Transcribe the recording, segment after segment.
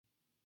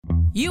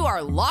You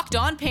are Locked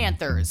On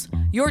Panthers,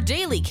 your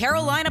daily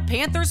Carolina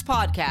Panthers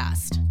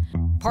podcast.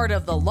 Part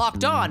of the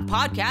Locked On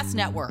Podcast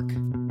Network.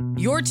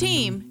 Your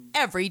team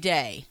every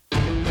day.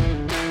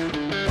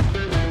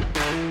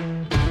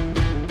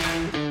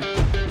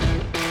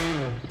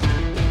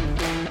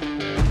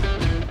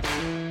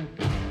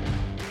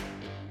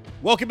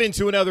 Welcome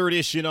into another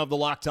edition of the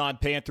Locked On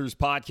Panthers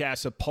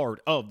podcast, a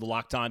part of the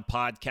Locked On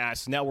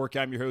Podcast Network.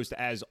 I'm your host,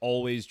 as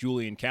always,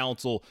 Julian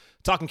Council,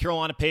 talking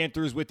Carolina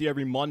Panthers with you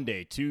every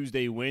Monday,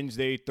 Tuesday,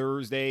 Wednesday,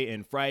 Thursday,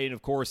 and Friday. And,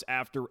 of course,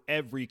 after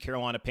every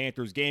Carolina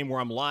Panthers game, where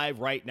I'm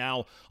live right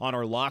now on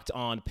our Locked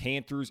On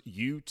Panthers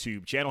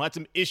YouTube channel. Had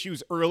some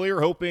issues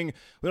earlier, hoping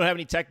we don't have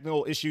any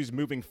technical issues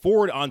moving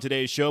forward on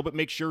today's show, but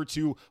make sure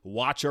to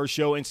watch our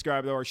show and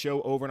subscribe to our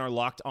show over on our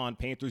Locked On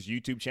Panthers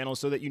YouTube channel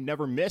so that you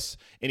never miss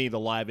any of the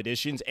live editions.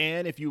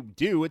 And if you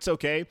do, it's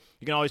okay.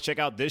 You can always check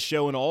out this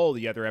show and all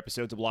the other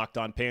episodes of Locked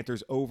On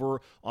Panthers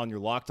over on your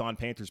Locked On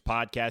Panthers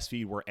podcast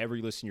feed, wherever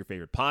you listen to your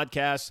favorite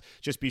podcasts.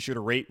 Just be sure to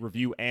rate,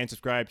 review, and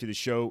subscribe to the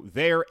show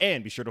there.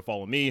 And be sure to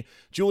follow me,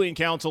 Julian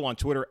Council, on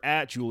Twitter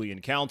at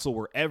Julian Council,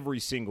 where every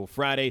single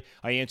Friday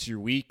I answer your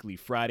weekly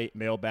Friday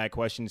mailbag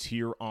questions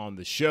here on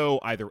the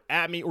show. Either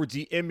at me or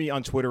DM me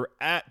on Twitter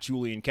at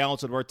Julian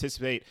Council to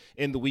participate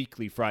in the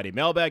weekly Friday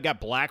mailbag. Got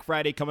Black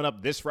Friday coming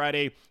up this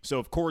Friday, so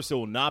of course it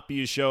will not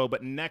be a show.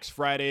 But next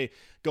Friday,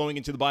 going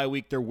into the bye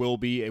week, there will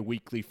be a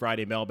weekly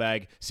Friday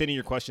mailbag. Send in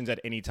your questions at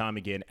any time,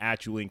 again,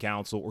 at Julian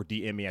Council, or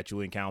DM me at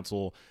Julian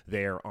Council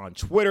there on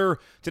Twitter.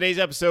 Today's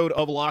episode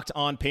of Locked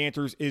On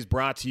Panthers is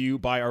brought to you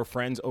by our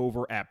friends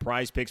over at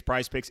Prize Picks.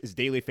 Prize Picks is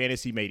daily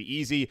fantasy made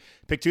easy.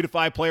 Pick 2 to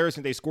 5 players,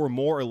 and they score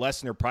more or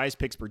less in their Prize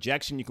Picks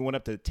projection. You can win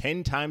up to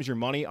 10 times your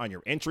money on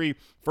your entry.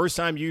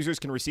 First-time users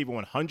can receive a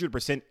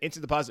 100%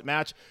 instant deposit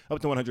match up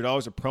to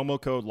 $100 with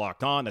promo code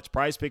Locked On. That's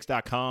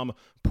prizepicks.com,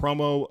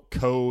 promo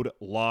code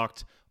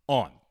Locked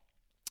On.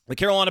 The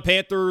Carolina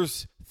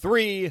Panthers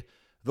 3,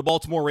 the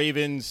Baltimore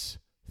Ravens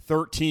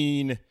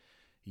 13.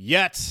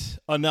 Yet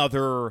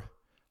another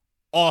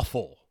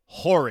awful,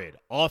 horrid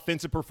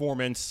offensive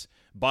performance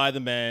by the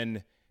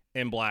men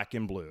in black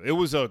and blue. It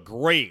was a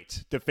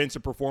great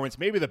defensive performance,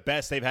 maybe the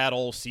best they've had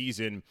all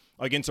season,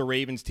 against a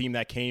Ravens team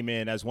that came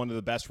in as one of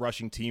the best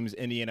rushing teams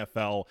in the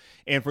NFL.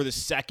 And for the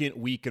second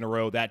week in a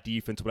row, that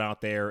defense went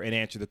out there and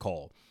answered the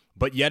call.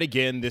 But yet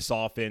again, this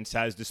offense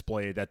has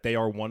displayed that they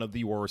are one of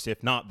the worst,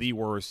 if not the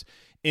worst,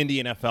 in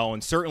the NFL,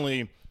 and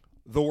certainly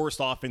the worst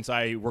offense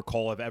I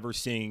recall of ever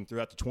seeing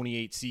throughout the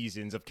 28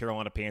 seasons of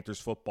Carolina Panthers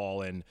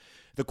football. And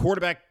the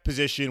quarterback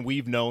position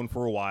we've known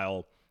for a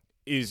while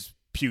is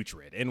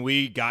putrid. And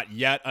we got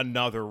yet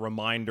another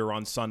reminder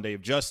on Sunday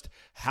of just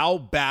how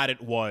bad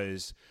it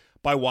was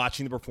by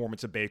watching the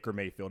performance of Baker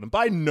Mayfield. And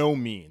by no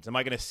means am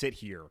I going to sit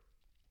here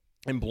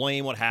and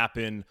blame what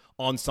happened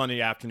on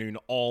Sunday afternoon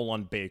all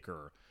on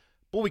Baker.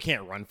 But we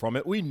can't run from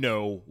it. We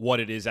know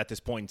what it is at this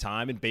point in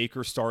time. And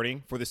Baker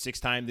starting for the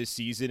 6th time this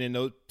season. In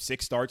those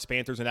 6 starts,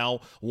 Panthers are now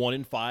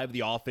 1-5.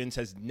 The offense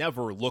has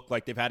never looked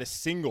like they've had a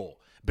single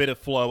bit of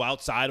flow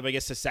outside of, I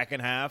guess, the second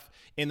half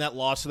in that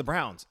loss to the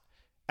Browns.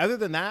 Other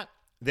than that,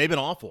 they've been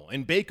awful.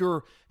 And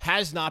Baker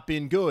has not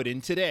been good.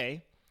 And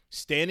today,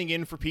 standing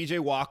in for P.J.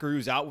 Walker,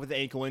 who's out with the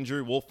ankle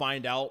injury. We'll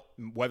find out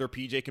whether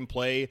P.J. can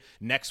play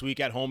next week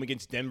at home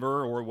against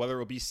Denver or whether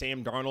it'll be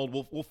Sam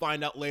Darnold. We'll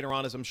find out later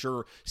on, as I'm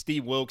sure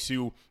Steve Wilks,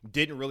 who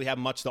didn't really have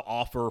much to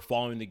offer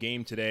following the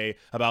game today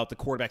about the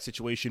quarterback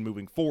situation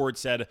moving forward,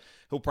 said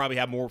he'll probably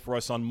have more for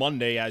us on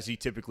Monday, as he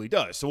typically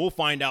does. So we'll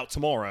find out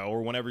tomorrow,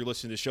 or whenever you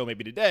listen to the show,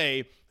 maybe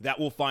today, that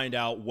we'll find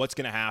out what's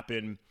going to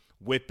happen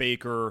with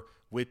Baker,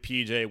 with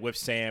P.J., with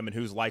Sam, and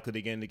who's likely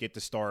to get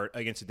the start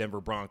against the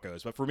Denver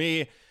Broncos. But for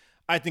me,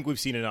 I think we've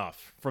seen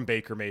enough from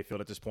Baker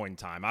Mayfield at this point in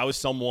time. I was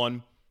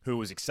someone who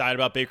was excited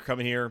about Baker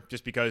coming here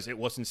just because it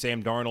wasn't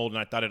Sam Darnold, and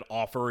I thought it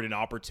offered an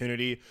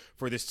opportunity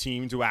for this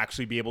team to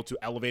actually be able to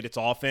elevate its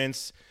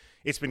offense.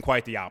 It's been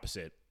quite the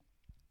opposite.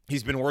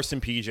 He's been worse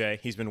than PJ.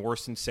 He's been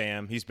worse than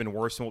Sam. He's been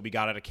worse than what we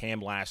got out of Cam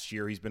last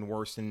year. He's been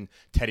worse than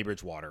Teddy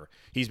Bridgewater.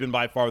 He's been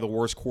by far the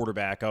worst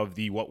quarterback of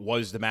what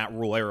was the Matt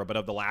Rule era, but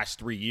of the last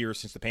 3 years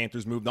since the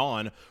Panthers moved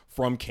on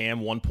from Cam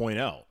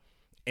 1.0.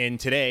 And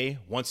today,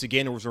 once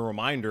again, it was a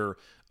reminder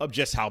of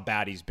just how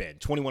bad he's been.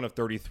 21 of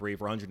 33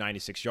 for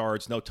 196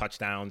 yards, no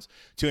touchdowns,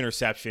 2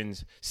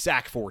 interceptions,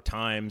 sacked 4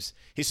 times.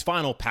 His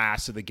final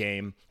pass of the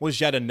game was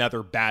yet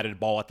another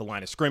batted ball at the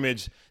line of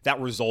scrimmage that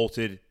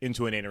resulted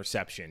into an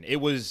interception. It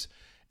was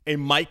a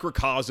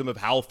microcosm of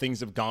how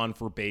things have gone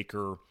for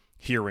Baker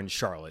here in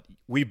Charlotte.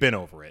 We've been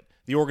over it.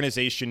 The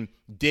organization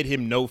did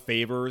him no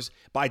favors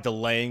by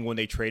delaying when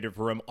they traded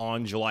for him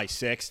on July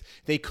 6th.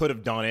 They could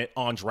have done it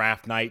on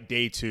draft night,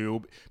 day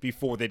 2,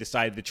 before they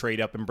decided to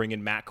trade up and bring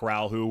in Matt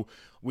Corral, who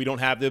we don't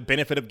have the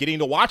benefit of getting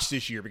to watch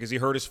this year because he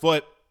hurt his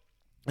foot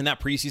in that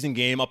preseason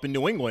game up in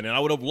New England. And I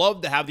would have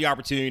loved to have the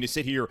opportunity to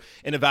sit here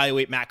and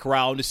evaluate Matt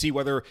Corral and to see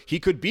whether he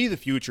could be the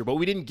future, but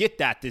we didn't get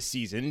that this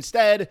season.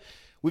 Instead,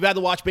 we've had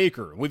to watch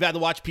Baker. We've had to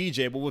watch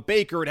PJ, but with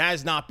Baker, it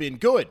has not been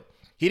good.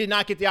 He did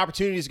not get the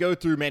opportunities to go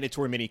through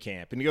mandatory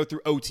minicamp and to go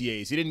through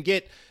OTAs. He didn't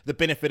get the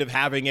benefit of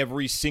having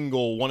every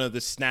single one of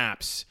the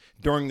snaps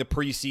during the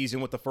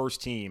preseason with the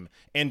first team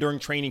and during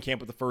training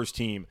camp with the first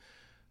team.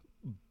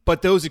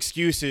 But those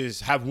excuses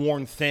have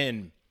worn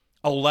thin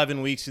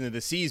 11 weeks into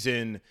the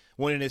season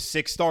when in his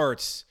 6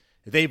 starts,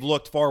 they've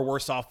looked far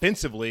worse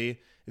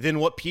offensively than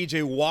what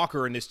P.J.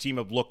 Walker and this team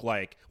have looked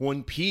like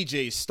when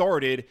P.J.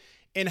 started.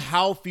 And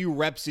how few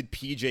reps did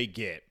P.J.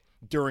 get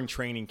during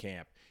training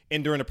camp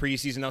and during the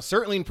preseason? Now,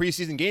 certainly in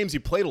preseason games, he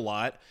played a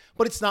lot,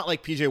 but it's not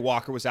like P.J.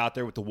 Walker was out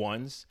there with the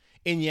ones.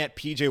 And yet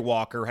P.J.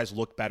 Walker has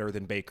looked better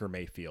than Baker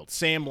Mayfield.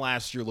 Sam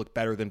last year looked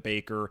better than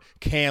Baker.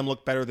 Cam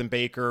looked better than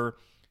Baker.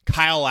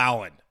 Kyle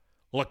Allen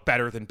looked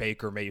better than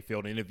Baker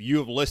Mayfield. And if you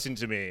have listened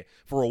to me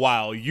for a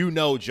while, you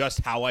know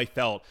just how I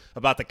felt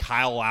about the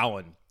Kyle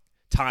Allen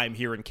time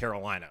here in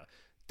Carolina.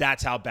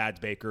 That's how bad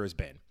Baker has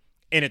been.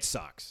 And it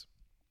sucks.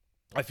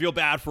 I feel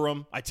bad for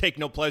him. I take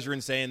no pleasure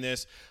in saying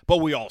this, but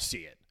we all see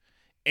it.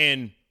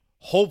 And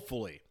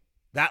hopefully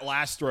that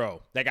last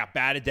throw that got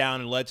batted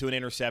down and led to an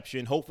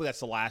interception, hopefully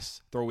that's the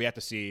last throw we have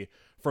to see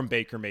from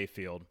Baker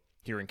Mayfield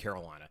here in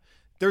Carolina.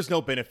 There's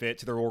no benefit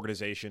to their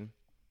organization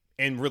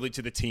and really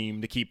to the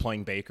team to keep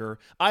playing Baker.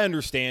 I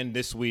understand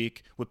this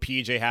week with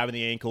PJ having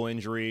the ankle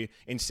injury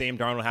and Sam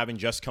Darnold having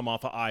just come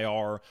off of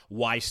IR,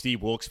 why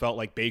Steve Wilks felt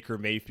like Baker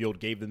Mayfield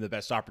gave them the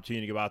best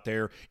opportunity to go out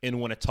there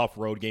and win a tough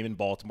road game in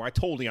Baltimore. I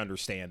totally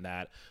understand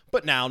that.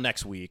 But now,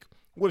 next week,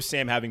 with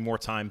Sam having more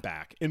time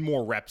back and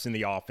more reps in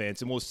the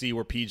offense, and we'll see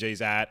where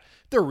PJ's at,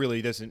 there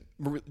really doesn't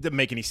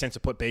make any sense to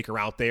put Baker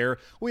out there.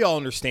 We all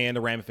understand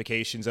the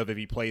ramifications of if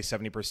he plays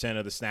 70%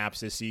 of the snaps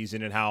this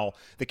season and how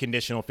the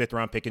conditional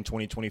 5th-round pick in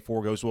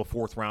 2024 goes to a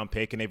 4th-round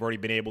pick, and they've already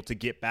been able to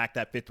get back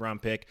that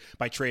 5th-round pick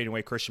by trading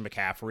away Christian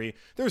McCaffrey.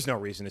 There's no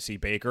reason to see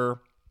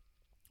Baker.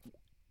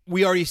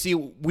 We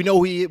know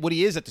what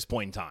he is at this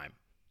point in time.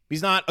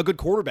 He's not a good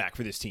quarterback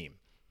for this team.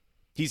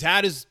 He's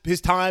had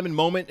his time and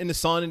moment in the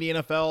sun in the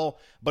NFL,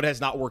 but has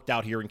not worked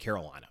out here in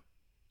Carolina.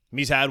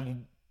 He's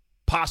had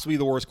possibly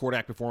the worst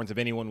quarterback performance of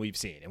anyone we've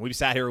seen. And we've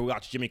sat here and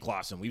watched Jimmy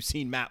Clausen. We've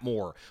seen Matt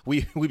Moore.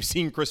 We've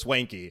seen Chris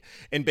Weinke.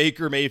 And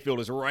Baker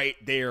Mayfield is right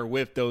there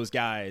with those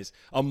guys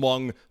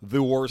among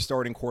the worst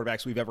starting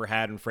quarterbacks we've ever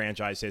had in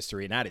franchise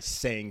history. And that is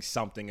saying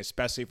something,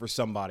 especially for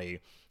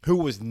somebody who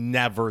was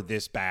never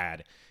this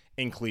bad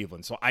in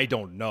Cleveland. So I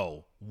don't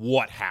know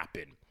what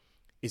happened.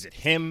 Is it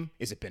him?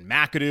 Is it Ben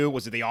McAdoo?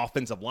 Was it the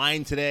offensive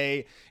line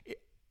today?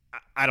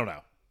 I don't know.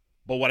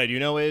 But what I do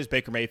know is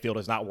Baker Mayfield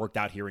has not worked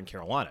out here in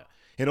Carolina.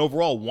 And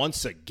overall,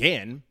 once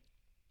again,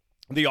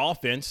 the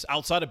offense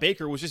outside of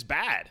Baker was just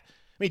bad.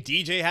 I mean,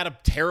 DJ had a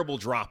terrible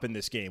drop in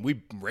this game.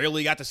 We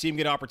rarely got to see him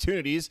get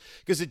opportunities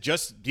because he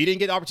didn't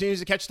get opportunities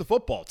to catch the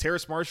football.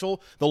 Terrace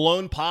Marshall, the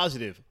lone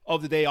positive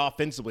of the day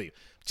offensively.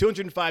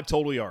 205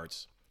 total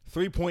yards.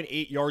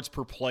 3.8 yards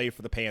per play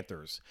for the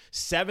Panthers.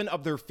 7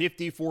 of their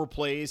 54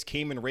 plays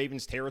came in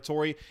Ravens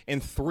territory,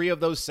 and 3 of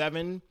those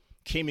 7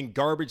 came in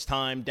garbage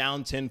time,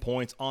 down 10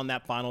 points on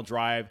that final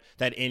drive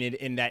that ended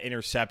in that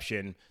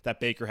interception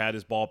that Baker had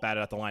his ball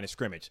batted at the line of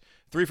scrimmage.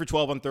 3 for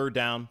 12 on 3rd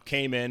down,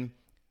 came in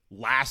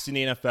last in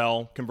the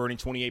NFL, converting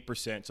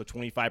 28%, so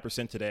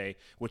 25% today,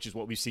 which is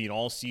what we've seen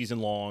all season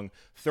long.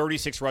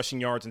 36 rushing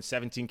yards and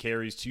 17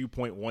 carries,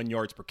 2.1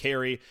 yards per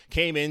carry.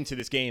 Came into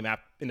this game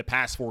in the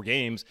past 4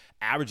 games,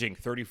 averaging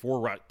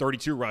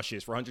 32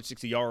 rushes for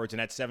 160 yards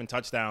and had 7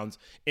 touchdowns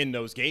in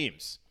those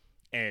games.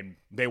 And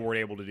they weren't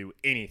able to do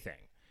anything.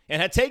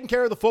 And had taken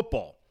care of the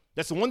football.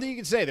 That's the one thing you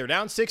can say. They're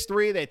down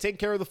 6-3. They had taken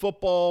care of the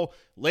football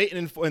late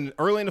and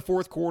early in the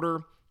 4th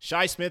quarter.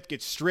 Shi Smith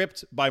gets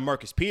stripped by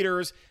Marcus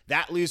Peters.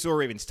 That leads to a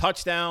Ravens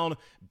touchdown.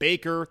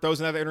 Baker throws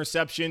another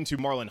interception to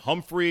Marlon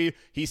Humphrey.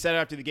 He said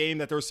after the game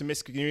that there was some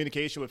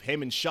miscommunication with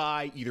him and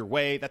Shi. Either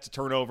way, that's a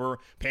turnover.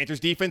 Panthers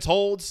defense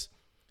holds.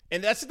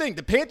 And that's the thing.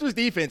 The Panthers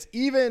defense,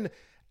 even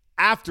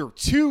after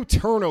 2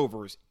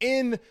 turnovers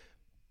in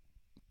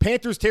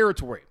Panthers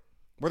territory,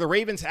 where the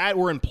Ravens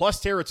were in plus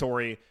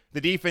territory,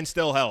 the defense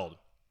still held.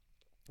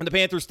 And the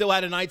Panthers still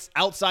had a nice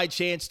outside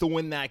chance to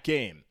win that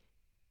game.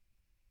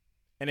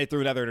 And they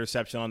threw another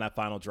interception on that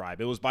final drive.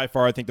 It was by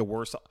far, I think, the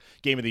worst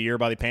game of the year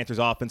by the Panthers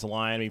offensive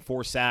line. I mean,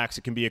 4 sacks.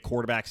 It can be a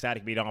quarterback stat. It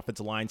can be an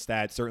offensive line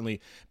stat.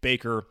 Certainly,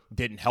 Baker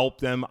didn't help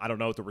them. I don't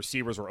know if the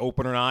receivers were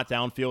open or not.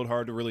 Downfield,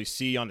 hard to really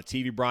see on the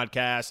TV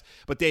broadcast.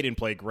 But they didn't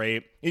play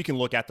great. You can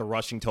look at the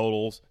rushing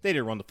totals. They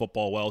didn't run the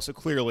football well. So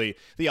clearly,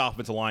 the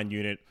offensive line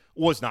unit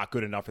was not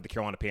good enough for the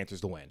Carolina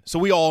Panthers to win. So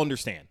we all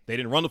understand. They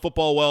didn't run the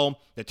football well.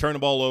 They turned the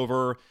ball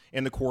over.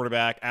 And the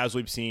quarterback, as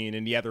we've seen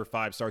in the other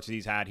 5 starts that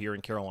he's had here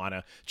in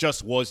Carolina,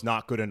 just was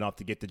not good enough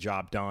to get the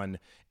job done.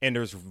 And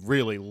there's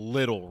really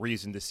little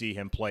reason to see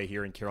him play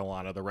here in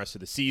Carolina the rest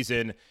of the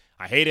season.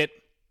 I hate it,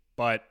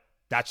 but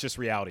that's just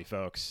reality,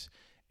 folks.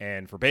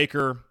 And for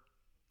Baker,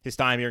 his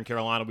time here in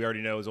Carolina, we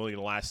already know is only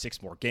going to last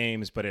 6 more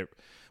games, but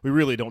we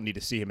really don't need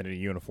to see him in a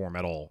uniform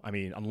at all. I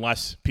mean,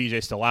 unless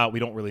PJ's still out, we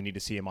don't really need to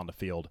see him on the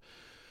field.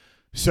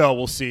 So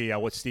we'll see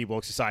what Steve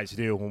Wilks decides to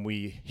do when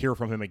we hear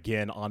from him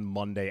again on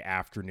Monday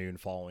afternoon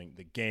following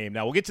the game.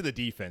 Now, we'll get to the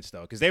defense,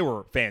 though, because they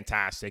were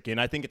fantastic,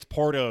 and I think it's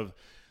part of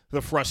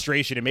the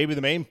frustration and maybe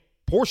the main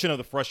portion of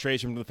the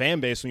frustration from the fan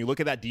base when you look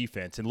at that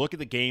defense and look at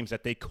the games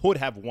that they could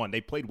have won.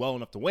 They played well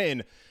enough to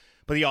win,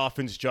 but the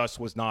offense just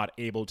was not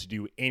able to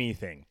do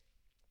anything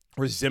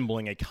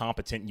resembling a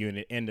competent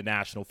unit in the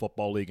National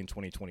Football League in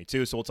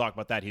 2022. So we'll talk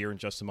about that here in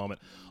just a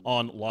moment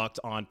on Locked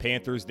On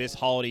Panthers. This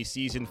holiday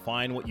season,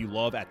 find what you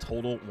love at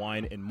Total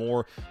Wine &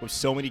 More. With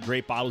so many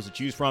great bottles to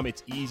choose from,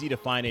 it's easy to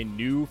find a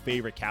new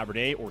favorite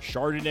Cabernet or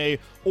Chardonnay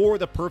or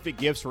the perfect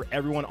gifts for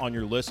everyone on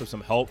your list with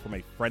some help from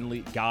a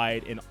friendly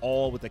guide, and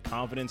all with the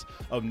confidence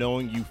of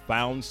knowing you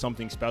found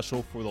something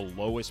special for the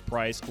lowest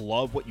price.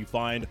 Love what you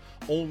find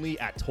only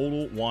at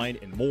Total Wine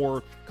 &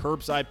 More.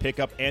 Curbside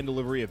pickup and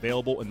delivery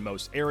available in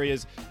most areas.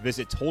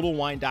 Visit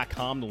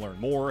TotalWine.com to learn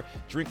more.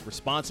 Drink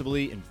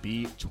responsibly and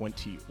be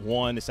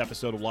 21. This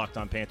episode of Locked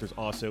On Panthers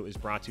also is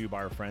brought to you by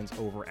our friends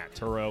over at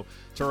Turo.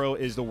 Turo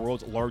is the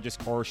world's largest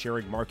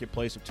car-sharing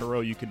marketplace. With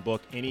Turo, you can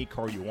book any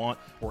car you want,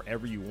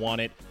 wherever you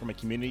want it, from a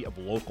community of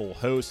local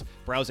hosts.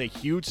 Browse a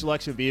huge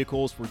selection of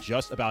vehicles for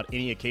just about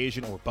any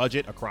occasion or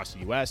budget across the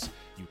U.S.,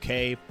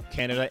 UK,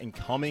 Canada, and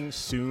coming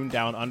soon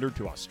down under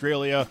to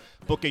Australia.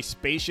 Book a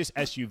spacious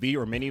SUV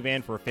or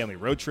minivan for a family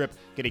road trip.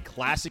 Get a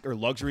classic or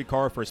luxury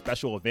car for a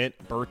special event,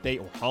 birthday,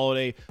 or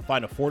holiday.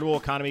 Find affordable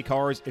economy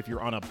cars if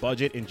you're on a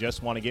budget and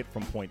just want to get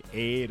from point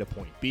A to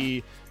point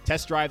B.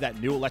 Test drive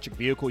that new electric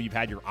vehicle you've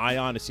had your eye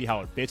on to see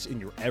how it fits in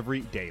your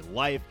everyday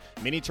life.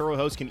 Many Turo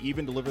hosts can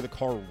even deliver the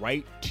car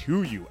right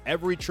to you.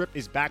 Every trip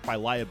is backed by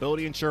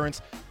liability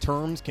insurance.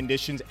 Terms,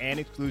 conditions, and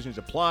exclusions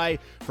apply.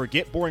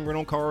 Forget boring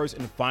rental cars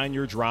and find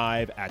your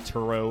drive at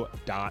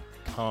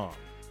Turo.com.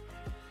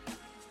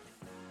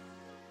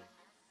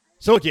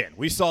 So again,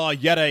 we saw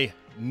yet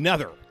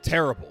another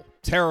terrible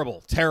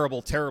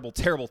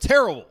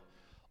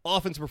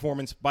offense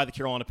performance by the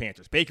Carolina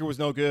Panthers. Baker was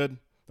no good.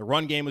 The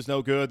run game was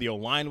no good. The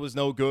O-line was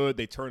no good.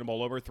 They turned the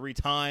ball over 3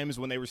 times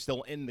when they were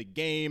still in the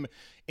game,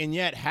 and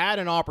yet had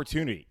an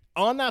opportunity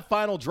on that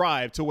final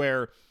drive to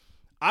where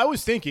I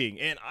was thinking,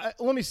 and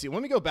let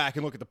me go back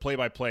and look at the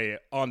play-by-play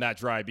on that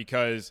drive,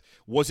 because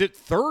was it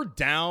 3rd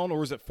down or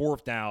was it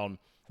 4th down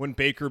when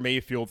Baker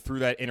Mayfield threw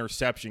that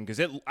interception?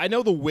 Because I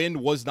know the wind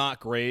was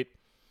not great,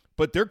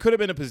 but there could have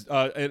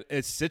been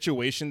a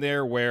situation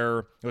there where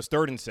it was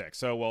 3rd and 6.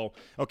 So,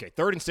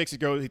 3rd and 6, he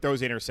throws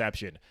the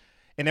interception.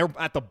 And they're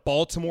at the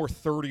Baltimore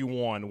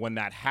 31 when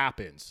that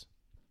happens.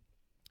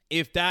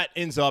 If that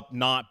ends up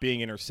not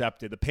being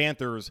intercepted, the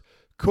Panthers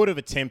could have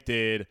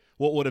attempted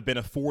what would have been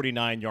a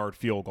 49-yard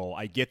field goal.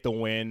 I get the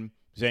win.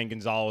 Zane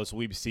Gonzalez,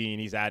 we've seen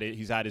he's had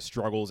his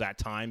struggles at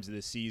times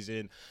this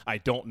season. I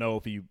don't know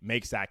if he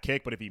makes that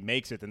kick, but if he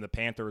makes it, then the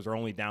Panthers are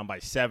only down by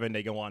 7.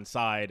 They go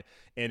onside,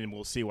 and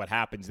we'll see what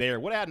happens there.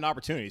 Would have had an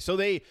opportunity. So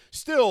they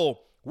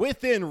still,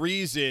 within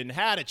reason,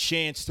 had a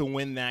chance to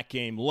win that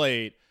game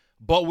late,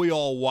 but we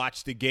all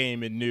watched the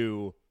game and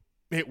knew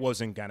it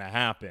wasn't going to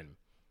happen.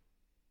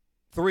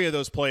 3 of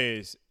those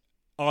plays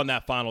on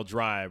that final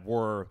drive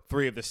were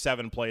 3 of the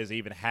 7 plays they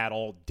even had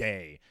all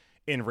day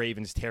in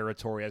Ravens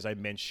territory, as I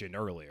mentioned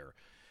earlier.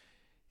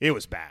 It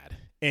was bad,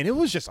 and it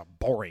was just a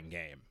boring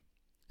game.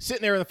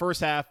 Sitting there in the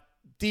first half,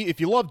 if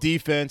you love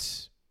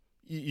defense,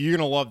 you're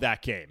going to love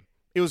that game.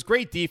 It was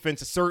great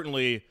defense,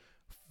 certainly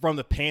from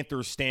the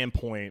Panthers'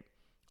 standpoint,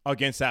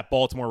 against that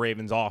Baltimore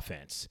Ravens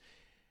offense.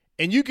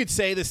 And you could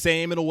say the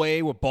same in a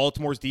way with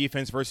Baltimore's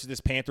defense versus this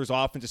Panthers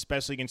offense,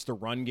 especially against the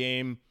run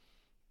game.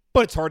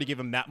 But it's hard to give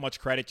them that much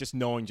credit, just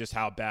knowing just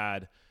how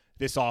bad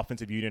this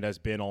offensive unit has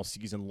been all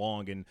season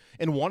long.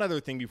 And one other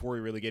thing before we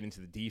really get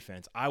into the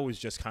defense, I was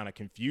just kind of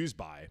confused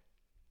by.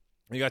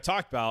 You got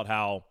talked about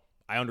how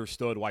I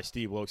understood why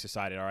Steve Wilks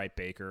decided, all right,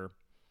 Baker,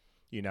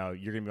 you're going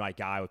to be my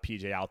guy with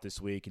PJ out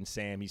this week, and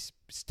Sam, it's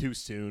too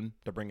soon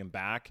to bring him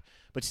back.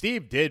 But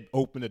Steve did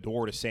open the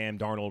door to Sam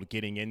Darnold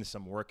getting in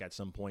some work at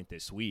some point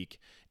this week.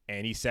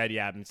 And he said,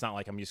 yeah, it's not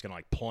like I'm just going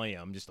to play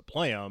him just to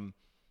play him.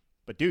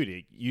 But,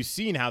 dude, you've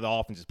seen how the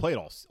offense has played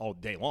all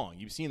day long.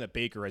 You've seen that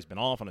Baker has been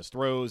off on his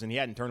throws, and he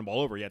hadn't turned the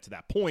ball over yet to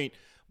that point.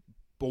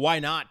 But why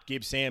not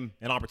give Sam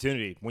an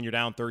opportunity when you're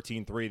down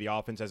 13-3? The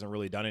offense hasn't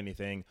really done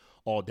anything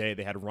all day.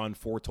 They had run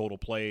 4 total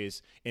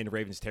plays in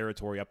Ravens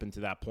territory up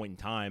into that point in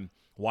time.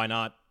 Why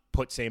not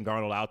put Sam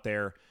Darnold out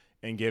there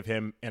and give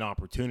him an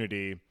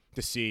opportunity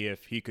to see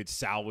if he could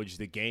salvage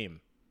the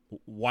game?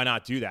 Why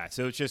not do that?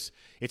 So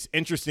it's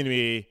interesting to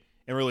me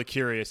and really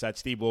curious that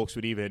Steve Wilks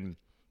would even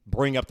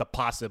bring up the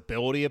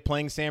possibility of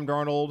playing Sam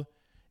Darnold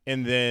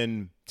and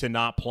then to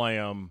not play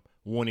him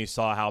when he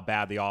saw how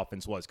bad the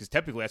offense was. Because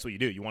typically that's what you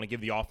do. You want to give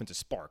the offense a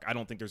spark. I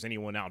don't think there's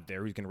anyone out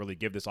there who can really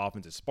give this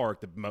offense a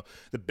spark.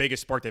 The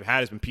biggest spark they've had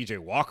has been P.J.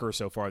 Walker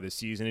so far this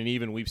season, and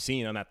even we've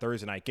seen on that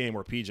Thursday night game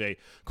where P.J.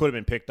 could have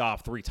been picked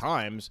off 3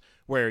 times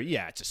where,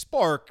 yeah, it's a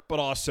spark, but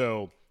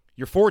also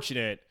you're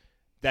fortunate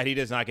that he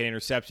does not get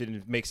intercepted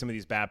and make some of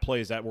these bad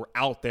plays that were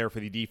out there for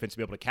the defense to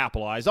be able to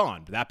capitalize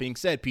on. But that being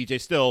said, P.J.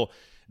 still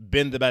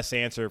been the best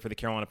answer for the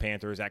Carolina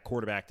Panthers at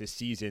quarterback this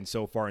season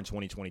so far in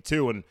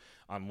 2022. And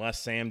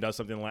unless Sam does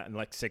something in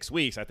like 6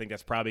 weeks, I think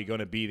that's probably going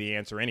to be the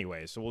answer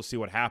anyway. So we'll see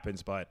what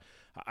happens. But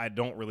I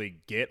don't really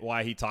get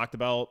why he talked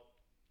about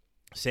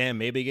Sam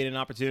maybe getting an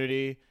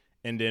opportunity,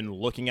 and then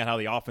looking at how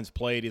the offense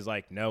played, he's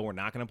like, no, we're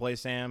not going to play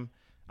Sam.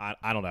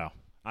 I don't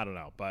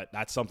know. But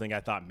that's something I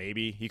thought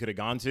maybe he could have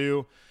gone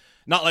to.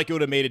 Not like it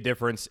would have made a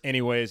difference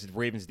anyways. The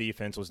Ravens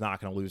defense was not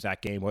going to lose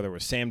that game, whether it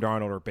was Sam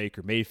Darnold or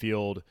Baker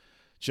Mayfield.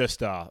 Just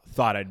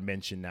thought I'd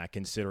mention that,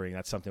 considering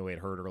that's something we had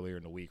heard earlier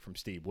in the week from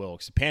Steve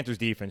Wilks. The Panthers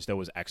defense, though,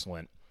 was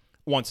excellent.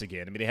 Once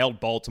again, I mean, they held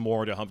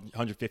Baltimore to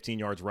 115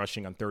 yards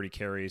rushing on 30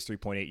 carries,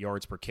 3.8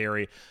 yards per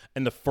carry.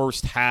 In the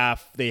first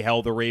half, they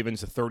held the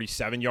Ravens to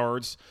 37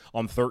 yards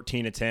on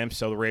 13 attempts.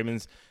 So the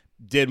Ravens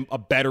did a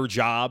better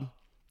job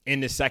in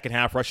the second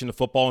half rushing the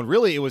football. And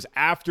really, it was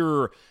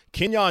after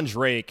Kenyon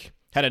Drake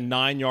had a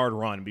 9-yard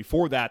run.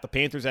 Before that, the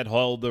Panthers had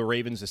held the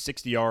Ravens to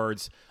 60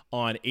 yards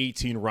on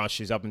 18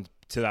 rushes up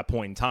to that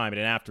point in time. And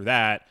then after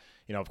that,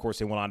 of course,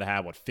 they went on to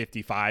have,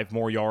 55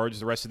 more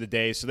yards the rest of the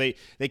day. So they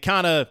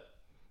kind of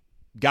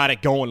got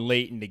it going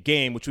late in the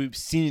game, which we've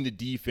seen the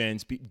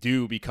defense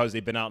do because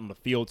they've been out in the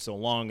field so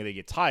long and they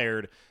get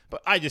tired.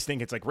 But I just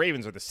think it's like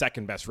Ravens are the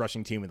second best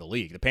rushing team in the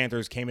league. The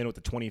Panthers came in with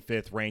the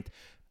 25th ranked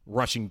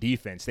rushing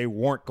defense. They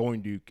weren't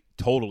going to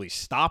totally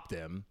stop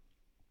them,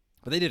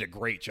 but they did a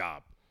great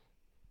job.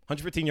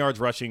 115 yards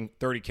rushing,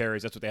 30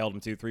 carries. That's what they held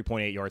them to,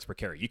 3.8 yards per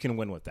carry. You can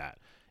win with that,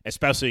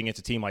 especially against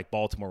a team like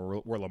Baltimore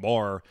where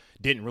Lamar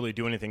didn't really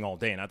do anything all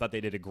day. And I thought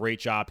they did a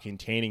great job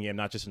containing him,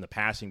 not just in the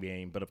passing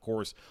game, but, of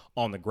course,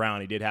 on the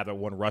ground. He did have that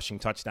one rushing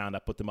touchdown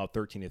that put them up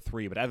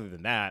 13-3. But other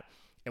than that,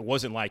 it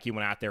wasn't like he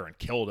went out there and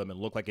killed him and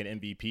looked like an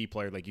MVP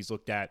player like he's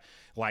looked at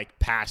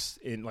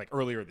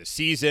earlier this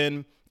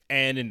season.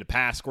 And in the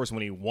past, of course,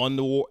 when he won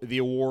the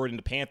award, and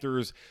the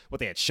Panthers,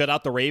 they had shut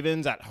out the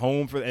Ravens at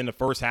home in the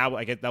first half.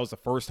 I guess that was the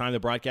first time the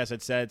broadcast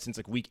had said since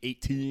week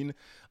 18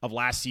 of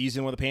last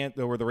season where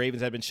the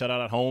Ravens had been shut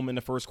out at home in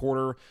the first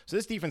quarter. So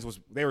this defense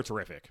they were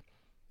terrific.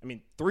 I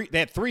mean, they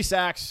had 3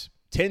 sacks,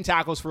 10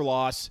 tackles for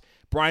loss.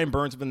 Brian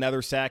Burns with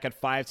another sack, had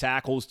 5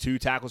 tackles, 2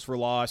 tackles for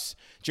loss.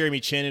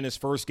 Jeremy Chin in his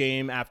first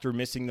game after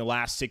missing the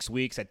last 6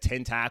 weeks had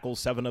 10 tackles,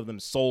 7 of them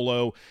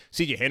solo.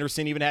 C.J.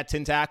 Henderson even had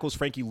 10 tackles.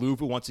 Frankie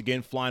Luvu, once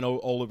again, flying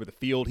all over the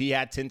field. He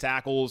had 10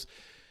 tackles.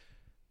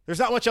 There's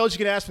not much else you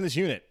can ask from this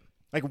unit.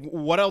 Like,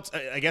 what else?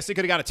 I guess they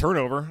could have got a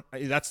turnover.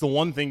 That's the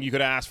one thing you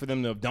could ask for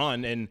them to have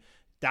done, and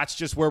that's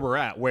just where we're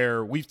at,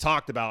 where we've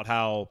talked about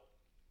how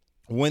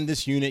when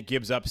this unit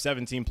gives up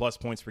 17-plus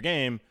points per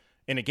game,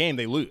 in a game,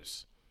 they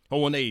lose. But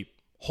when they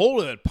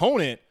hold an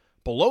opponent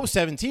below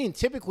 17,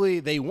 typically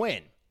they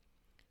win.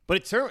 But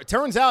it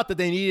turns out that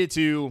they needed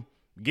to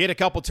get a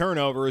couple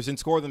turnovers and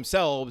score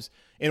themselves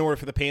in order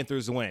for the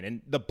Panthers to win.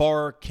 And the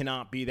bar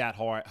cannot be that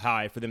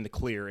high for them to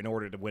clear in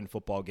order to win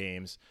football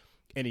games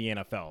in the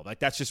NFL. Like,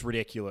 that's just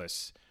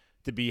ridiculous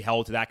to be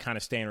held to that kind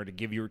of standard to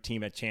give your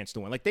team a chance to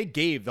win. Like, they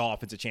gave the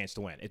offense a chance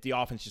to win if the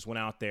offense just went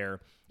out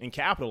there and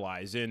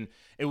capitalized. And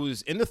it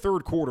was in the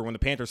third quarter when the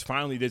Panthers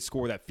finally did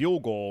score that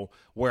field goal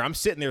where I'm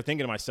sitting there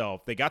thinking to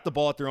myself, they got the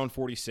ball at their own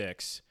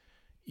 46.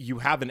 You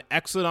have an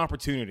excellent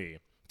opportunity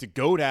to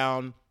go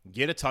down,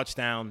 get a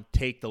touchdown,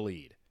 take the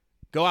lead.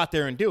 Go out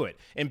there and do it.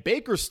 And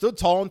Baker stood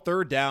tall on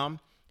third down,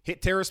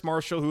 hit Terrace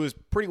Marshall, who was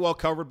pretty well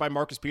covered by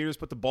Marcus Peters,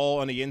 put the ball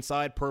on the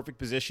inside, perfect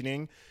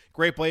positioning.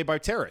 Great play by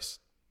Terrace.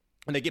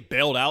 And they get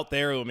bailed out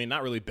there. I mean,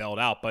 not really bailed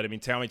out, but I mean,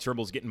 Tommy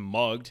Trimble's getting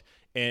mugged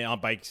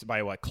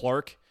by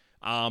Clark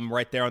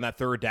right there on that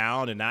third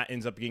down, and that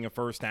ends up being a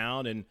first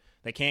down, and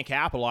they can't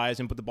capitalize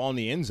and put the ball in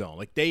the end zone.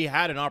 Like, they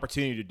had an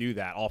opportunity to do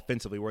that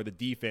offensively where the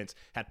defense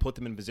had put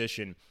them in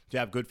position to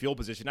have good field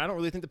position. I don't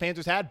really think the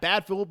Panthers had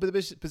bad field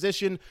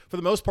position for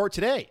the most part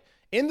today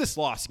in this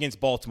loss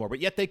against Baltimore, but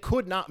yet they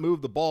could not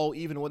move the ball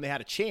even when they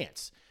had a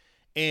chance.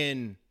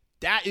 And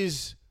that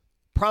is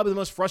probably the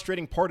most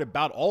frustrating part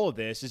about all of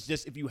this is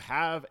just if you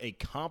have a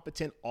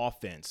competent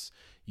offense,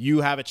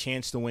 you have a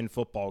chance to win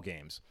football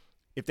games.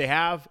 If they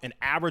have an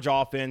average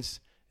offense,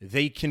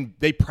 they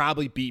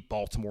probably beat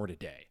Baltimore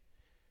today.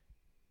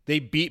 They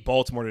beat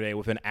Baltimore today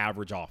with an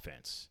average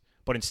offense.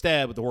 But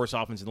instead, with the worst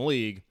offense in the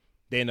league,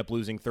 they end up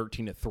losing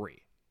 13-3.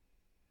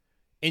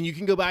 And you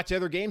can go back to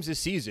other games this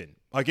season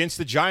against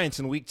the Giants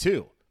in week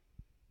 2.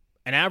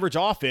 An average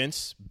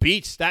offense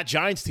beats that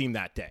Giants team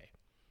that day.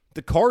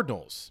 The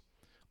Cardinals,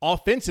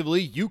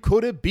 offensively, you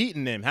could have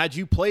beaten them had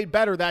you played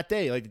better that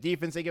day. Like, the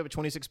defense, they gave it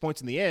 26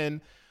 points in the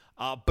end.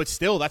 But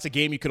still, that's a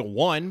game you could have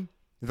won.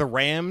 The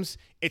Rams,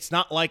 it's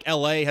not like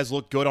LA has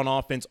looked good on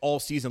offense all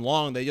season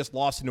long. They just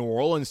lost to New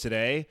Orleans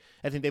today.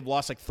 I think they've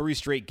lost like 3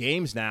 straight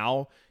games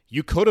now.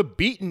 You could have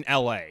beaten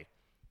LA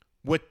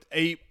with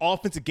a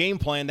offensive game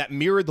plan that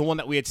mirrored the one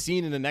that we had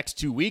seen in the next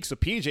 2 weeks. So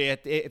PJ,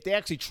 if they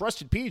actually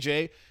trusted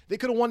PJ, they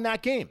could have won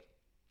that game.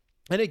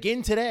 And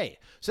again today.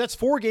 So that's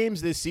 4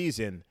 games this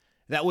season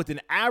that with an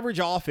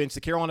average offense,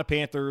 the Carolina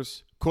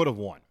Panthers could have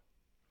won.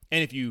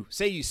 And if you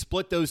say you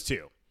split those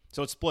 2,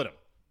 so let's split them.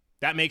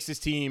 That makes this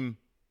team,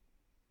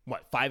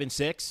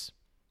 5-6?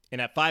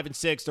 And at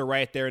 5-6, they're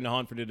right there in the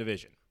hunt for the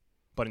division.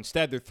 But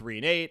instead, they're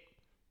 3-8,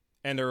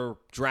 and they're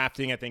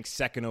drafting, I think,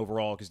 second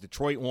overall because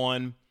Detroit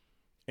won,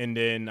 and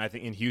then I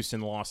think in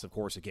Houston lost, of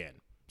course, again.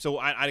 So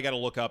I got to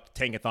look up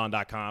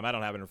tankathon.com. I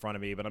don't have it in front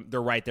of me, but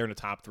they're right there in the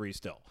top 3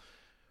 still.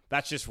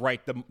 That's just right,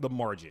 the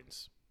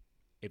margins.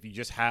 If you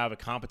just have a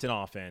competent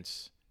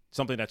offense,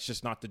 something that's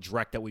just not the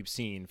direct that we've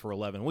seen for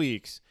 11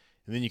 weeks,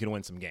 and then you can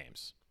win some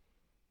games.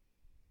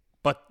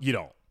 But you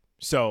don't.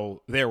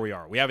 So there we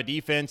are. We have a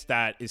defense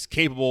that is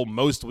capable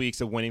most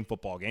weeks of winning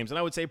football games, and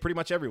I would say pretty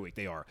much every week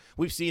they are.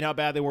 We've seen how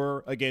bad they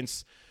were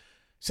against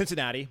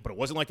Cincinnati, but it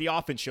wasn't like the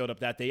offense showed up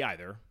that day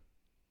either.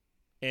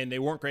 And they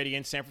weren't great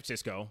against San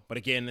Francisco, but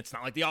again, it's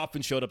not like the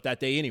offense showed up that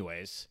day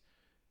anyways.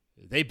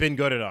 They've been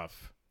good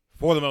enough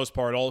for the most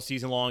part all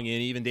season long,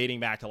 and even dating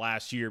back to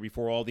last year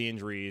before all the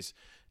injuries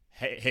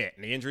hit.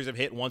 And the injuries have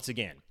hit once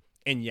again.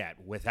 And yet,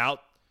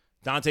 without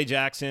Dante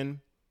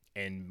Jackson,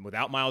 and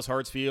without Miles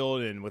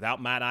Hartsfield, and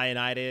without Matt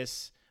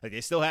Ioannidis, like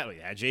they still had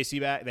JC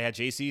back. They had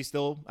JC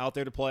still out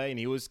there to play, and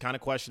he was kind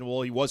of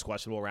questionable. He was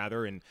questionable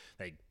rather, and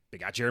they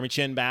got Jeremy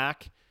Chin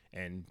back,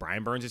 and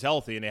Brian Burns is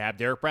healthy, and they have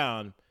Derek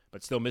Brown,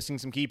 but still missing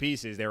some key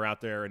pieces. They were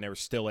out there, and they were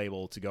still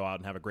able to go out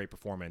and have a great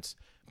performance,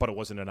 but it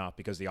wasn't enough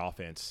because the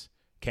offense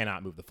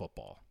cannot move the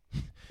football.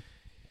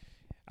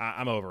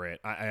 I'm over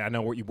it. I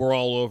know we're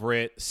all over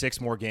it.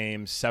 6 more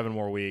games, 7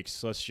 more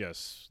weeks. Let's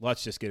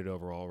just get it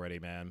over already,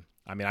 man.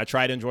 I mean, I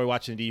try to enjoy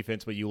watching the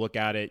defense, but you look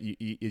at it,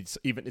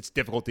 it's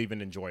difficult to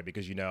even enjoy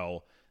because you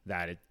know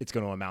that it's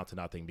going to amount to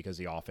nothing because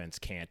the offense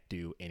can't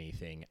do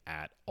anything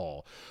at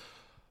all.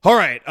 All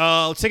right,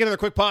 let's take another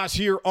quick pause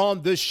here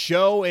on the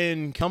show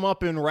and come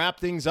up and wrap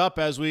things up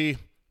as we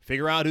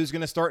figure out who's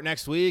going to start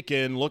next week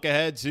and look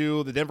ahead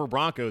to the Denver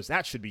Broncos.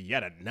 That should be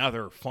yet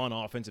another fun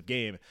offensive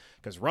game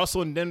because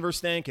Russell and Denver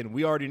stink, and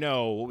we already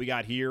know what we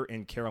got here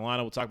in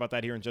Carolina. We'll talk about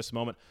that here in just a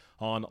moment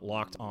on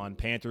Locked On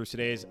Panthers.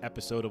 Today's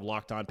episode of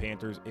Locked On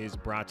Panthers is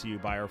brought to you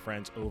by our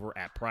friends over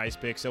at Prize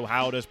Picks. So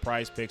how does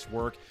Prize Picks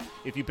work?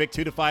 If you pick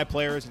 2 to 5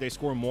 players, if they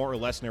score more or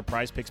less in their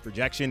Prize Picks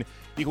projection,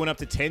 you can win up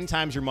to 10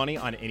 times your money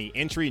on any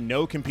entry.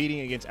 No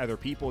competing against other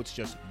people. It's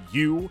just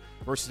you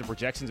versus the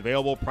projections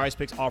available. Prize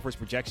Picks offers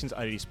projections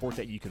on any sport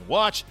that you can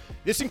watch.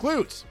 This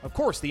includes, of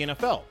course, the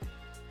NFL,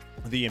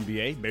 the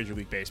NBA, Major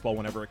League Baseball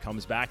whenever it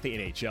comes back, the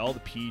NHL,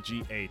 the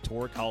PGA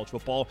Tour, college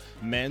football,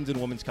 men's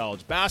and women's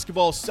college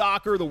basketball,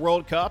 soccer. The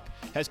World Cup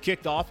has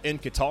kicked off in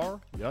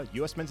Qatar. The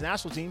U.S. men's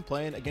national team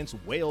playing against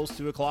Wales,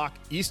 2 o'clock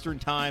Eastern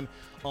time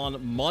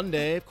on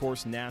Monday. Of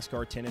course,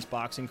 NASCAR, tennis,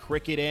 boxing,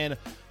 cricket, and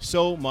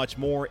so much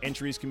more.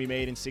 Entries can be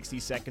made in 60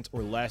 seconds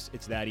or less.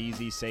 It's that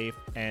easy, safe,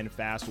 and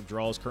fast.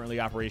 Withdrawals currently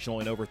operational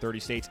in over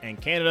 30 states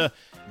and Canada.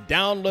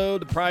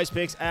 Download the Prize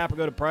Picks app or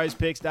go to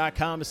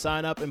prizepicks.com to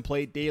sign up and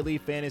play daily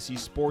fantasy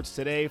sports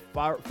today.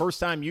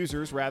 First-time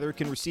users,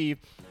 can receive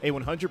a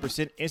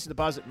 100% instant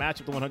deposit match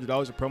up to $100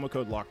 with promo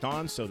code Locked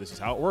On. So this is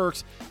how it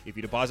works. If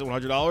you deposit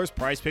 $100,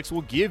 Prize Picks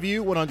will give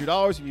you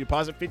 $100. If you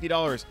deposit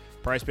 $50,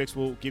 Prize Picks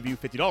will give you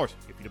 $50.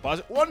 If you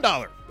deposit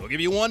 $1, they'll give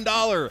you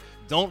 $1.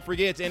 Don't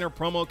forget to enter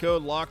promo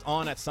code Locked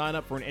On at sign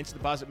up for an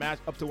instant deposit match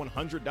up to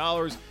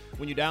 $100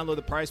 when you download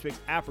the Prize Picks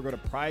app or go to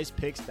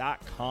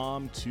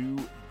prizepicks.com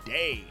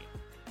today.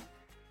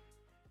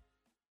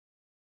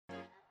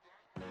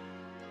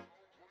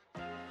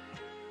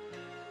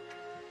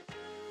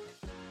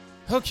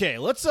 Okay,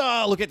 let's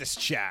look at this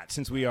chat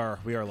since we are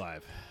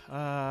live.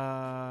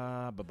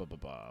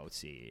 Let's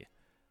see.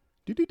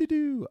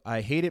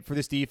 I hate it for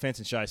this defense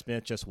and Shi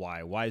Smith. Just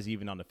why? Why is he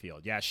even on the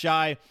field? Yeah,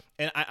 Shi,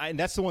 and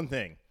that's the one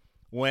thing.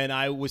 When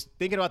I was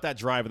thinking about that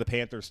drive, the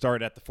Panthers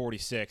started at the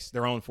 46,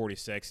 their own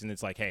 46, and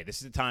it's like, hey, this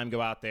is the time.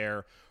 Go out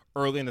there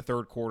early in the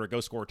third quarter,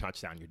 go score a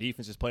touchdown. Your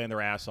defense is playing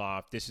their ass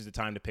off. This is the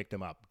time to pick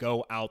them up.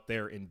 Go out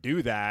there and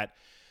do that.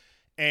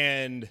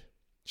 And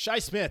Shi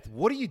Smith,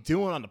 what are you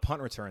doing on the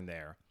punt return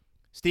there?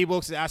 Steve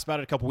Wilkes asked about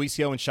it a couple weeks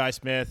ago, and Shi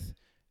Smith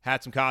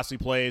had some costly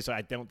plays.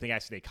 I don't think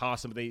actually they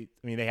cost them. They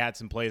had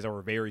some plays that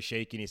were very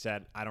shaky, and he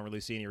said, I don't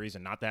really see any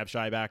reason not to have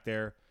Shi back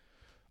there.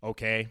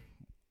 Okay,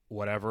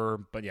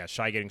 whatever. But, yeah,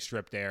 Shi getting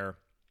stripped there.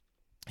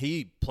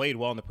 He played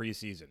well in the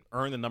preseason,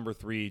 earned the number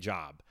 3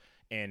 job,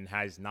 and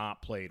has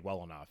not played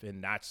well enough.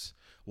 And that's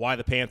why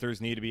the Panthers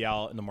need to be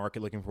out in the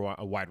market looking for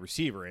a wide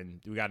receiver. And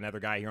we got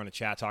another guy here on the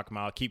chat talking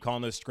about keep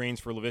calling those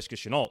screens for Laviska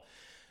Shenault.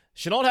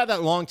 Shenault had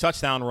that long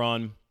touchdown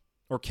run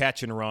or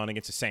catch and run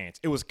against the Saints.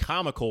 It was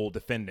comical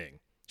defending.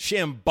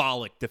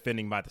 Shambolic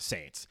defending by the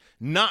Saints.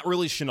 Not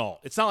really Shenault.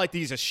 It's not like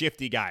he's a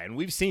shifty guy, and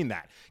we've seen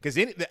that. Because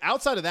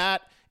outside of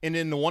that, and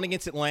then the one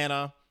against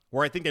Atlanta,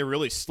 where I think they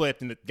really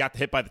slipped and got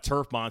hit by the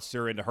turf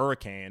monster in the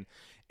hurricane,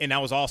 and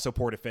that was also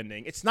poor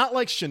defending. It's not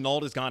like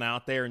Shenault has gone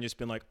out there and just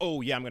been like,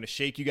 oh, yeah, I'm going to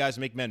shake you guys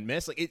and make men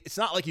miss. Like it's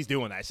not like he's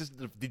doing that. It's just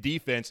the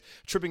defense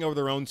tripping over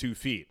their own 2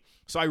 feet.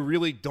 So I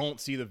really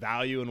don't see the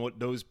value in what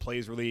those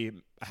plays really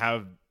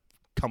have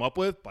come up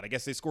with, but I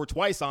guess they scored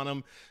twice on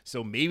him,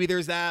 so maybe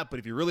there's that. But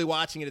if you're really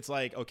watching it, it's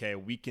like, okay,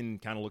 we can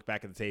kind of look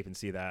back at the tape and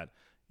see that,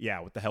 yeah,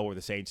 what the hell were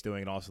the Saints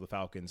doing, and also the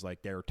Falcons,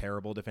 like they're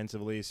terrible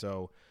defensively.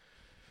 So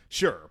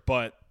sure,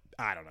 but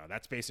I don't know.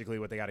 That's basically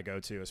what they got to go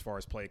to as far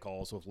as play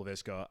calls with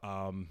Laviska.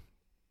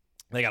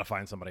 They got to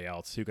find somebody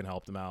else who can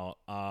help them out.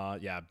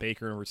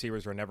 Baker and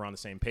receivers are never on the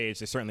same page.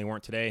 They certainly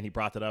weren't today, and he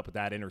brought that up with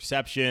that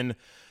interception.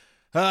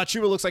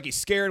 Chuba looks like he's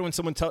scared when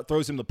someone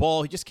throws him the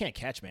ball. He just can't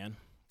catch, man.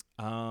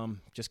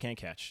 Just can't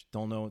catch.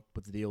 Don't know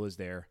what the deal is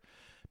there.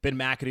 Ben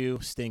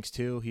McAdoo stinks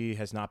too. He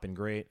has not been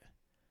great.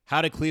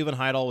 How did Cleveland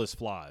hide all his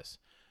flaws?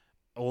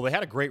 Well, they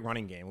had a great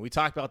running game. We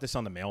talked about this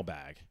on the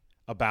mailbag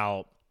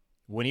about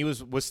when he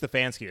was with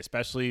Stefanski,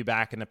 especially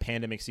back in the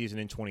pandemic season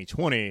in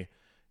 2020,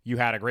 you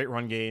had a great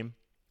run game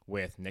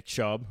with Nick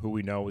Chubb, who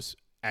we know is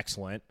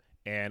excellent,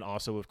 and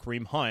also with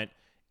Kareem Hunt.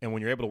 And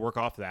when you're able to work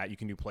off of that, you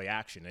can do play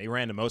action. They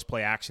ran the most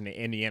play action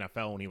in the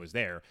NFL when he was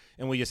there,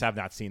 and we just have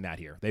not seen that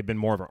here. They've been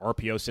more of an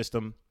RPO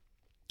system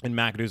in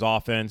McAdoo's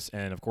offense.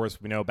 And, of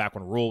course, we know back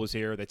when Rule was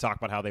here, they talked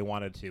about how they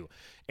wanted to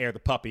air the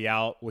puppy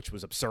out, which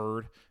was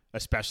absurd,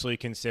 especially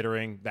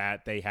considering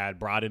that they had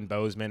brought in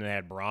Bozeman and they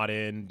had brought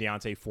in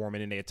Deontay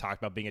Foreman, and they had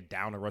talked about being a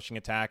down and rushing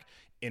attack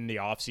in the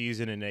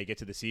offseason, and they get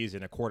to the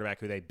season, a quarterback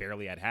who they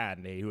barely had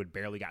who had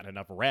barely gotten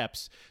enough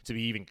reps to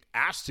be even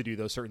asked to do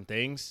those certain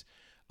things.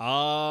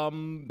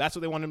 That's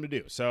what they want him to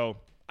do. So,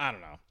 I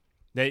don't know.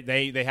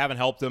 They haven't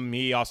helped him.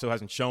 He also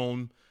hasn't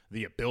shown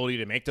the ability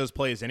to make those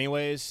plays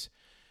anyways.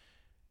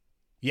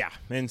 Yeah,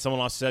 and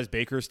someone else says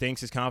Baker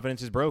stinks, his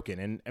confidence is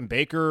broken. And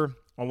Baker,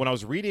 when I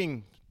was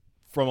reading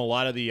from a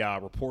lot of the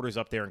reporters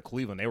up there in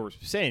Cleveland, they were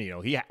saying,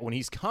 when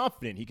he's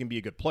confident, he can be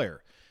a good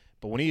player.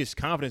 But when his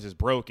confidence is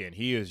broken,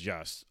 he is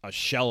just a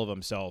shell of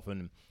himself.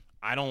 And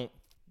I don't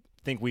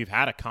think we've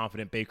had a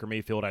confident Baker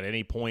Mayfield at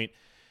any point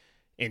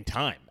in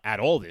time at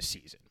all this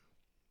season.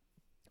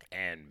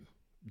 And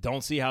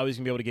don't see how he's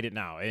going to be able to get it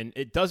now. And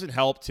it doesn't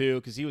help, too,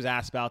 because he was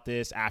asked about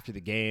this after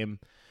the game,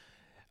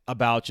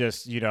 about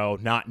just,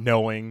 not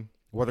knowing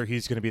whether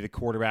he's going to be the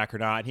quarterback or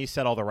not. And he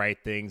said all the right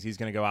things. He's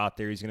going to go out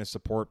there. He's going to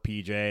support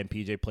PJ, and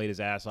PJ played his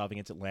ass off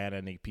against Atlanta,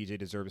 and PJ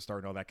deserved to start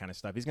and all that kind of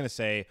stuff. He's going to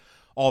say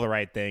all the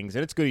right things,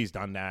 and it's good he's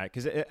done that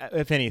because,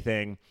 if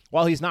anything,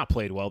 while he's not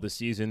played well this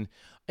season,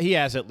 he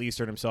has at least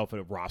earned himself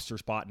a roster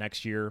spot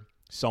next year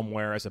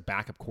somewhere as a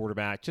backup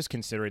quarterback, just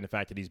considering the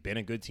fact that he's been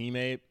a good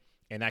teammate,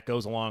 and that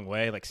goes a long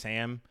way. Like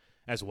Sam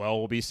as well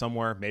will be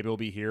somewhere. Maybe he'll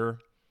be here.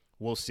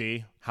 We'll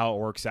see how it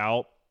works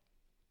out.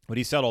 But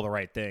he said all the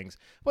right things.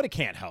 But it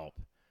can't help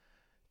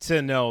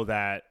to know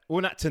that, well,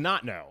 not to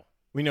not know.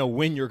 We know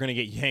when you're going to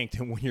get yanked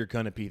and when you're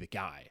going to be the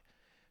guy.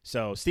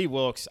 So Steve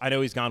Wilks, I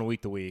know he's gone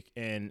week to week,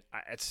 and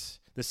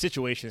the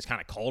situation is kind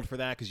of called for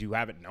that because you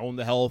haven't known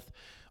the health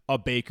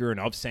of Baker and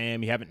of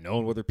Sam. You haven't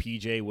known whether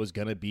PJ was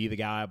going to be the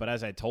guy. But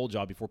as I told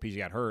y'all before PJ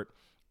got hurt,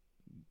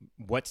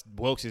 what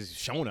Wilks has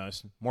shown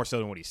us, more so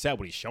than what he said,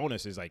 what he's shown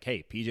us is like,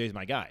 hey, PJ's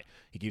my guy.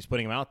 He keeps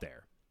putting him out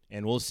there.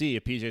 And we'll see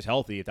if PJ's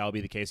healthy, if that'll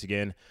be the case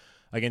again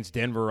against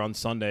Denver on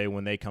Sunday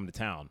when they come to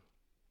town.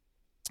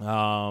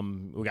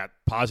 We got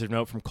positive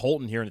note from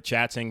Colton here in the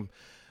chat saying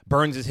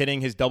Burns is hitting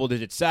his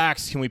double-digit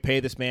sacks. Can we pay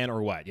this man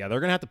or what? Yeah,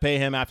 they're going to have to pay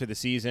him after the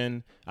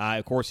season.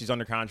 Of course, he's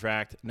under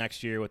contract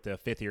next year with the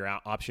fifth-year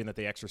option that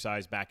they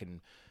exercised back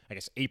in, I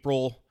guess,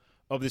 April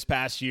of this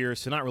past year.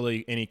 So not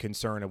really any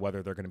concern of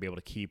whether they're going to be able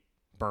to keep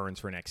Burns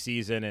for next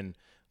season. And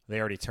they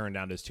already turned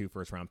down those 2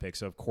 first-round picks.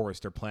 So, of course,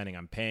 they're planning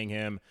on paying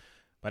him.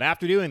 But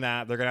after doing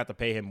that, they're going to have to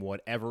pay him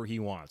whatever he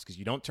wants because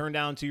you don't turn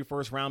down 2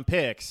 first-round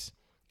picks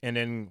and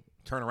then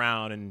turn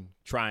around and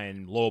try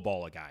and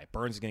lowball a guy.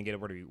 Burns is going to get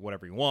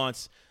whatever he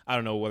wants. I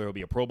don't know whether he'll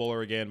be a Pro Bowler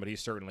again, but he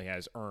certainly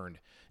has earned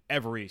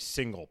every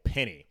single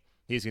penny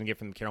he's going to get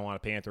from the Carolina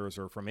Panthers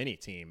or from any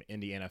team in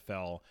the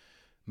NFL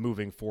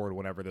moving forward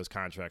whenever those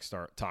contract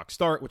talks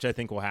start, which I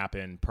think will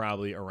happen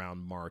probably around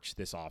March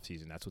this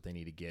offseason. That's what they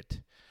need to get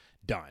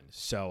done.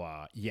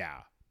 So,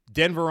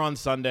 Denver on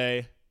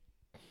Sunday.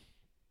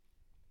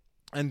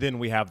 And then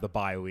we have the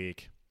bye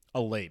week,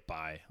 a late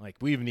bye. Like,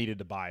 we've needed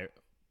to bye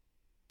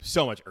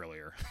so much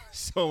earlier.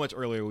 So much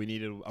earlier we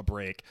needed a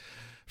break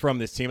from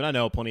this team. And I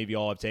know plenty of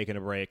y'all have taken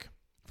a break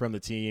from the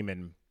team.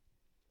 And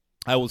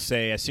I will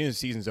say, as soon as the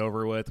season's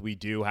over with, we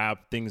do have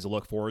things to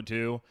look forward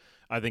to.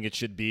 I think it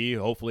should be,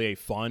 hopefully, a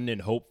fun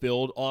and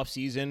hope-filled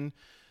offseason,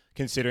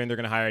 considering they're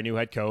going to hire a new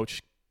head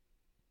coach.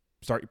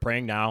 Start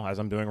praying now, as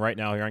I'm doing right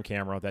now here on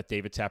camera, that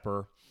David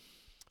Tepper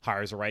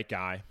hires the right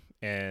guy.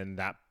 And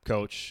that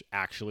coach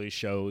actually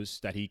shows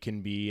that he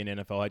can be an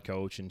NFL head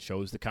coach and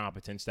shows the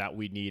competence that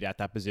we need at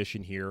that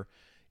position here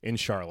in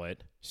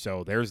Charlotte.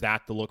 So there's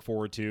that to look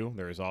forward to.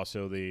 There's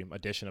also the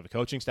addition of a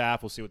coaching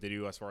staff. We'll see what they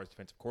do as far as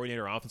defensive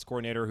coordinator, offense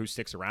coordinator, who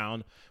sticks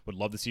around. Would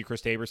love to see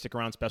Chris Tabor stick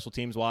around special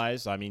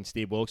teams-wise. I mean,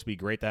 Steve Wilks would be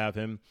great to have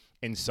him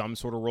in some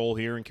sort of role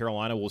here in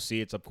Carolina. We'll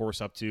see. It's, of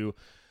course, up to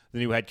the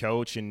new head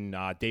coach. And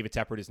David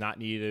Tepper does not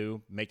need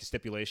to make the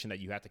stipulation that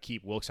you have to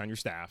keep Wilks on your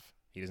staff.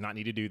 He does not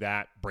need to do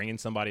that. Bring in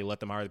somebody,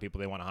 let them hire the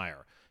people they want to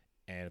hire.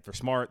 And if they're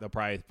smart, they'll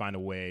probably find a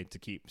way to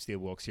keep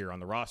Steve Wilks here on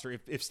the roster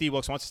if Steve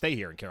Wilks wants to stay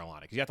here in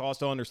Carolina. Because you have to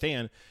also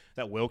understand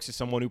that Wilks is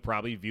someone who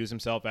probably views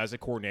himself as a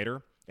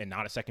coordinator and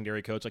not a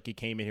secondary coach like he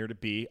came in here to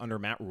be under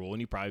Matt Rule. And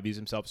he probably views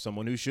himself as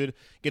someone who should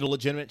get a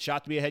legitimate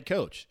shot to be a head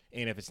coach.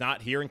 And if it's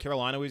not here in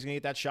Carolina where he's going to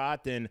get that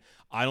shot, then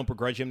I don't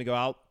begrudge him to go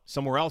out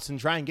somewhere else and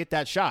try and get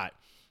that shot.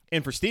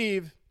 And for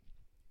Steve,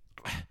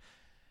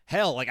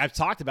 hell, like I've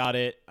talked about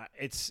it.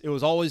 It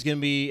was always going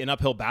to be an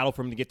uphill battle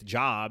for him to get the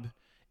job.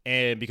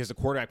 And because the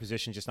quarterback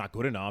position is just not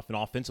good enough, and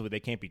offensively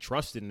they can't be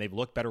trusted, and they've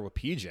looked better with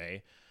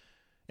PJ.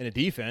 In a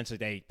defense, like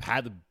they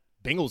had the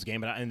Bengals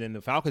game, and then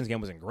the Falcons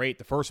game wasn't great,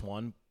 the first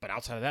one. But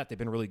outside of that, they've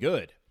been really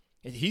good.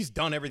 He's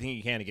done everything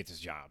he can to get this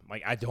job.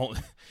 Like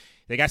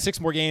they got 6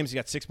 more games. He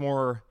got 6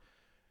 more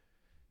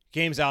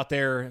games out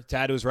there to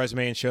add to his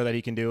resume and show that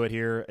he can do it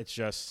here. It's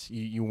just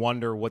you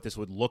wonder what this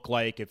would look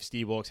like if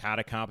Steve Wilks had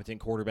a competent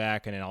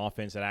quarterback and an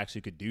offense that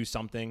actually could do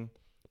something.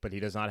 But he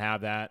does not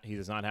have that. He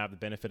does not have the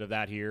benefit of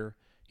that here.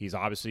 He's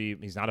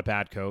not a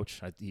bad coach.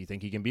 You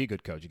think he can be a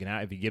good coach. You can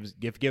have, if he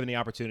given the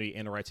opportunity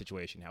in the right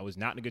situation. Now, was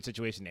not in a good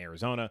situation in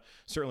Arizona.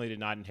 Certainly did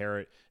not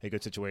inherit a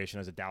good situation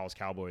as the Dallas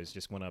Cowboys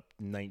just went up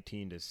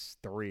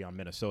 19-3 on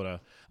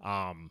Minnesota.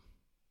 I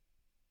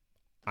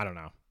don't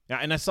know.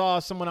 And I saw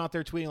someone out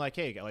there tweeting like,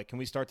 "Hey, like, can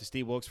we start the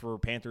Steve Wilks for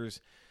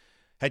Panthers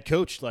head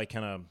coach like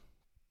kind of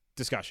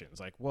discussions?"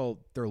 Like, well,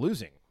 they're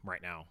losing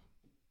right now.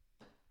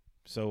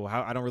 So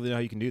I don't really know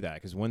how you can do that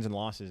because wins and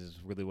losses is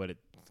really what it's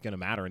going to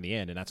matter in the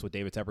end, and that's what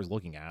David Tepper's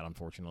looking at,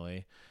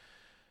 unfortunately.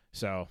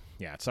 So,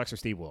 yeah, it sucks for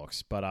Steve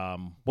Wilks. But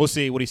we'll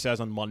see what he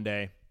says on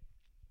Monday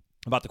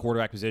about the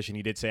quarterback position.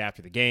 He did say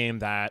after the game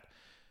that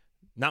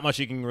not much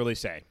he can really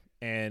say.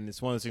 And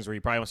it's one of those things where he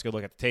probably wants to go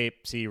look at the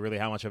tape, see really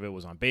how much of it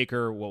was on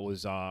Baker, what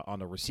was on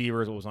the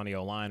receivers, what was on the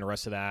O-line, the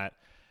rest of that.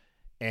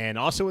 And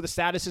also what the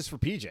status is for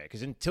PJ,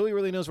 because until he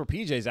really knows where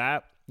PJ's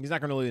at, he's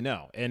not going to really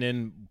know. And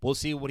then we'll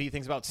see what he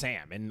thinks about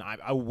Sam. And I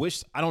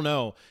don't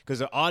know, because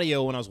the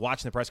audio when I was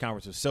watching the press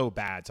conference was so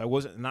bad, so I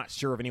wasn't not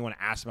sure if anyone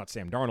asked about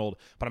Sam Darnold,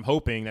 but I'm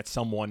hoping that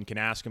someone can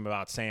ask him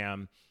about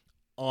Sam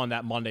on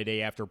that Monday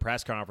day after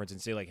press conference and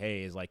say, like,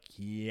 hey, is like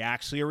he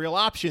actually a real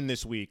option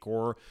this week?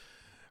 Or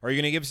are you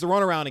going to give us the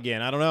runaround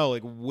again? I don't know.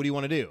 Like, what do you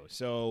want to do?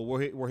 So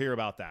we're here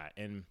about that.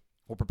 And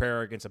we'll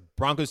prepare against a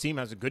Broncos team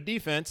that has a good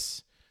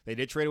defense. They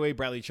did trade away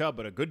Bradley Chubb,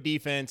 but a good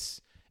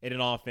defense and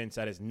an offense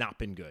that has not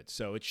been good.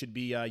 So it should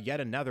be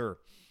yet another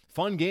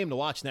fun game to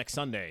watch next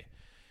Sunday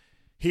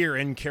here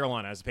in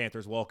Carolina as the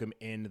Panthers welcome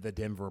in the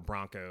Denver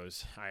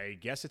Broncos. I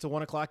guess it's a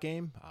 1 o'clock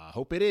game.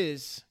 Hope it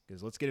is,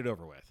 because let's get it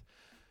over with.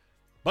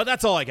 But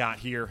that's all I got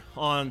here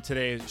on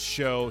today's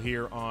show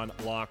here on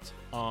Locked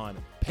On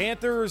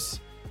Panthers.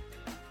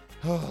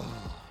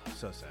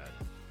 So sad.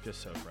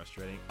 Just so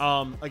frustrating.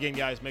 Again,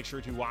 guys, make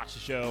sure to watch the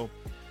show.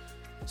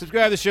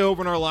 Subscribe to the show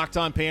over on our Locked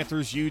On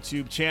Panthers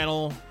YouTube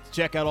channel.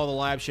 Check out all the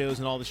live shows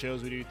and all the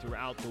shows we do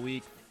throughout the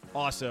week.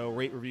 Also,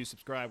 rate, review,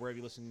 subscribe wherever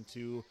you listen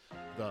to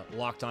the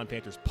Locked On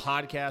Panthers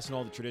podcast and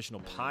all the traditional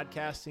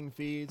podcasting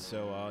feeds,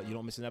 so you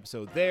don't miss an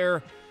episode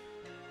there.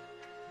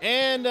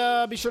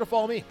 And be sure to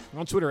follow me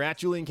on Twitter at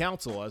Julian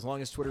Council. As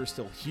long as Twitter is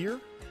still here,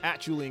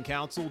 at Julian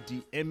Council.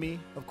 DM me,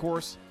 of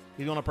course. If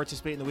you want to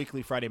participate in the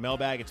weekly Friday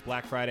mailbag, it's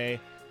Black Friday.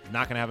 I'm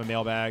not going to have a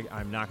mailbag.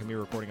 I'm not going to be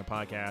recording a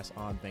podcast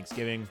on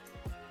Thanksgiving.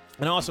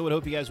 And I also would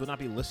hope you guys would not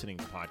be listening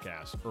to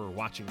podcasts or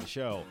watching the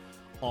show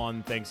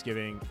on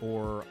Thanksgiving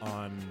or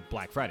on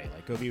Black Friday.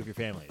 Like, go be with your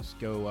families.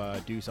 Go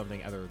do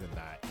something other than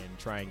that and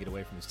try and get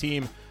away from this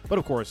team. But,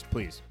 of course,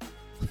 please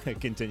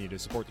continue to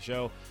support the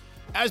show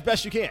as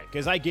best you can,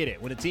 because I get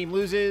it. When a team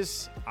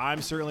loses,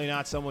 I'm certainly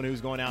not someone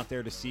who's going out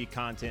there to see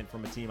content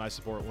from a team I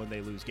support when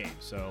they lose games.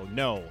 So,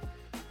 no,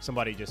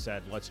 somebody just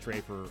said, let's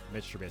trade for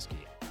Mitch Trubisky.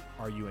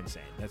 Are you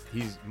insane?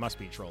 He must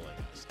be trolling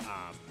us.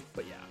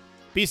 But, yeah.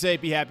 Be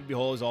safe, be happy, be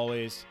whole as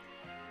always.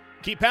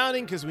 Keep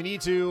pounding because we need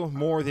to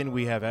more than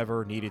we have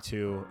ever needed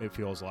to, it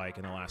feels like,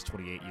 in the last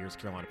 28 years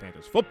of Carolina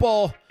Panthers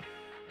football.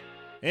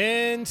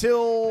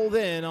 Until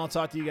then, I'll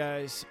talk to you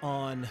guys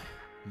on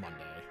Monday.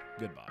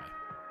 Goodbye.